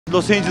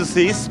Los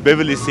Angeles'tayız,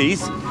 Beverly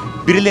Hills'teyiz.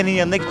 Birilerinin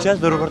yanına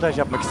gideceğiz ve röportaj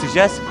yapmak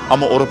isteyeceğiz.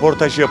 Ama o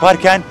röportajı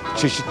yaparken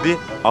çeşitli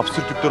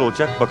absürtlükler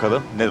olacak.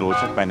 Bakalım neler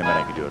olacak, ben de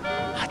merak ediyorum.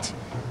 Hadi.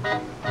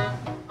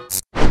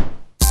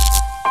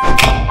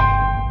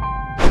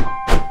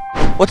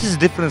 What is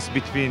the difference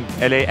between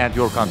LA and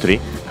your country?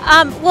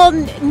 Well,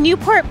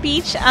 Newport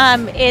Beach,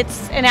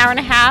 it's an hour and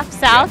a half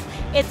south.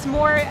 Yeah. It's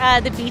more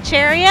the beach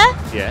area.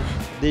 Yeah.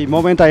 The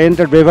moment I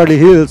entered Beverly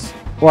Hills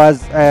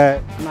was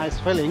a nice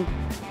feeling,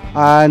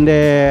 and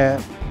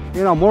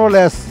you know, more or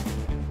less,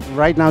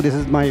 right now this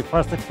is my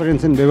first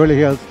experience in Beverly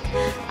Hills.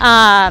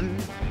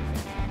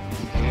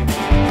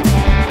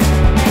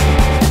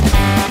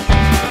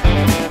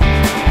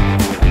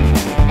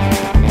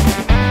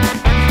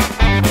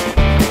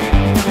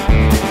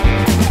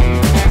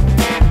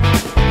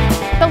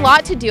 A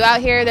lot to do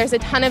out here. There's a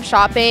ton of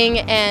shopping,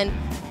 and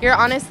you're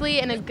honestly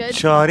in a good.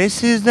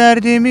 Çaresiz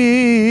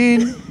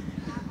derdimin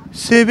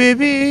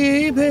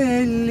sebebi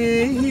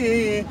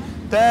belli,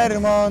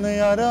 dermanı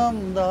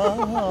yaramda,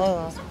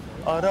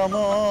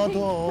 arama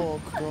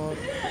doktor,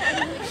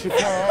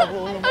 şifa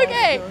bulmaz.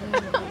 Okay.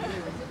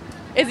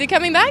 Is he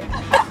coming back?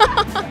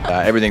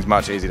 Everything's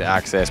much easier to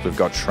access. We've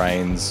got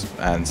trains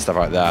and stuff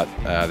like that.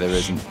 There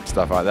isn't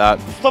stuff like that.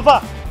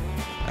 Mustafa!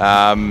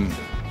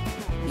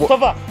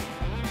 Mustafa!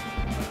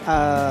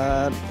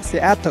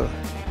 Seattle.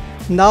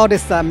 Now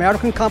this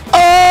American company.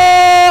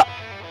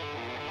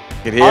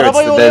 Here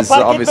there's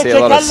obviously a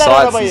lot of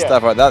sites and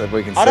stuff like that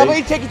we can see.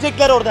 Arabayı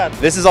çekecekler oradan.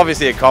 This is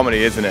obviously a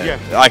comedy, isn't it?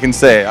 Yeah. I can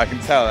see, I can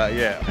tell that,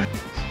 yeah.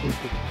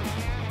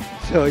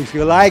 So if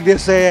you like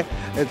this,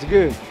 it's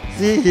good.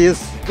 See, he's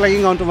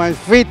clinging onto my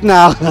feet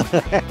now.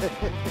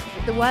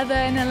 The weather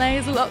in LA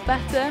is a lot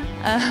better.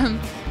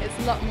 It's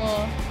a lot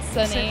more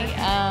sunny,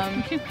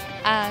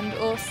 and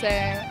also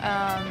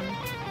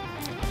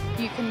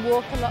you can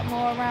walk a lot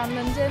more around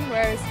London,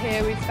 whereas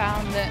here we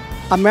found that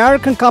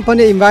American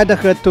company invited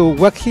her to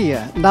work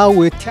here. Now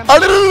we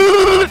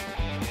temporarily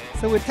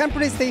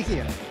stay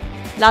here.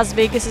 Las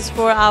Vegas is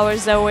 4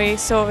 hours away,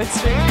 so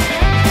it's really...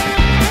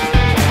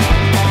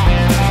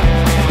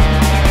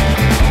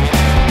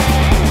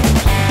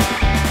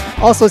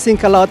 Also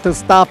think a lot of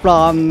stuff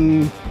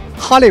from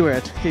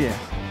Hollywood here.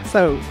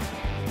 So.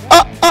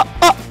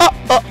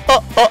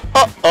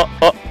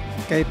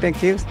 Okay,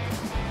 thank you.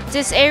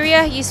 This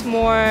area is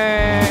more...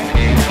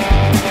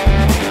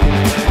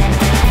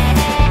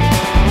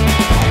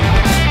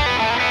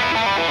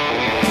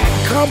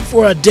 Come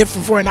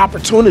for an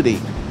opportunity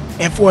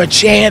and for a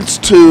chance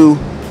to.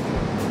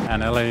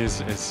 And LA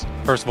is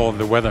first of all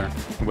the weather.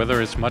 The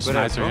weather is much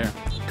nicer here.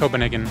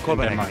 Copenhagen,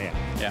 Denmark.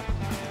 Yeah.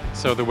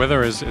 So the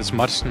weather is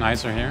much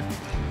nicer here,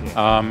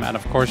 and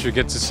of course you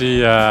get to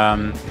see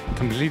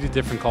completely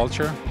different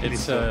culture.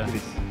 It's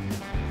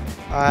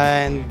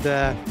and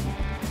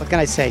what can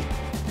I say?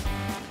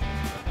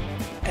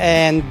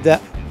 And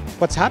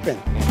what's happened?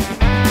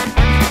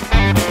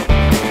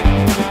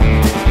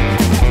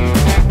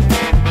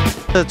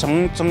 是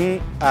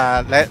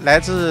来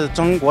自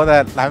中国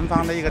的南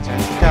方的一个城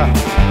市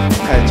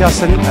叫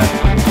深圳。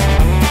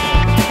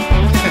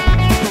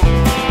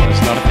There's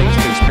a lot of things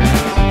to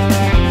experience.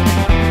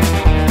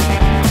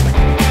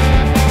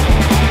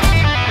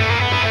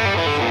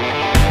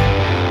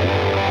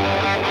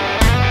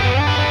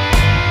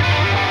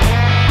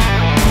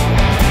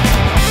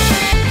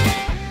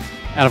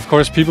 And of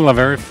course, people are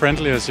very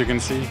friendly, as you can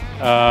see,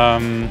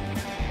 and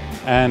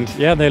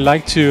yeah, they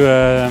like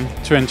to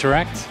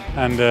interact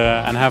and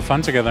have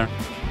fun together.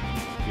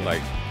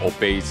 Like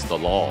obeys the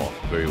law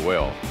very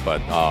well,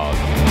 but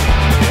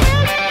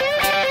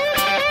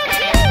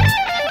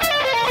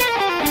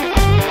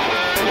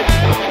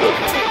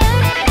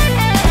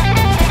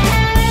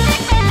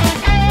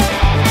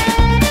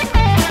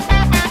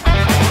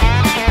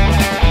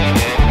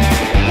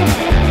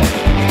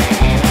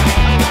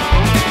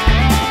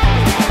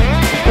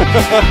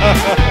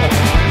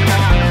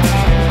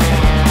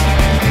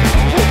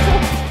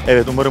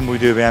Evet, umarım bu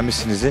videoyu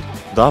beğenmişsinizdir.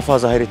 Daha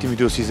fazla Hayrettin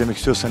videosu izlemek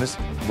istiyorsanız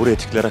buraya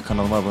tıklayarak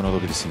kanalıma abone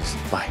olabilirsiniz.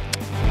 Bye.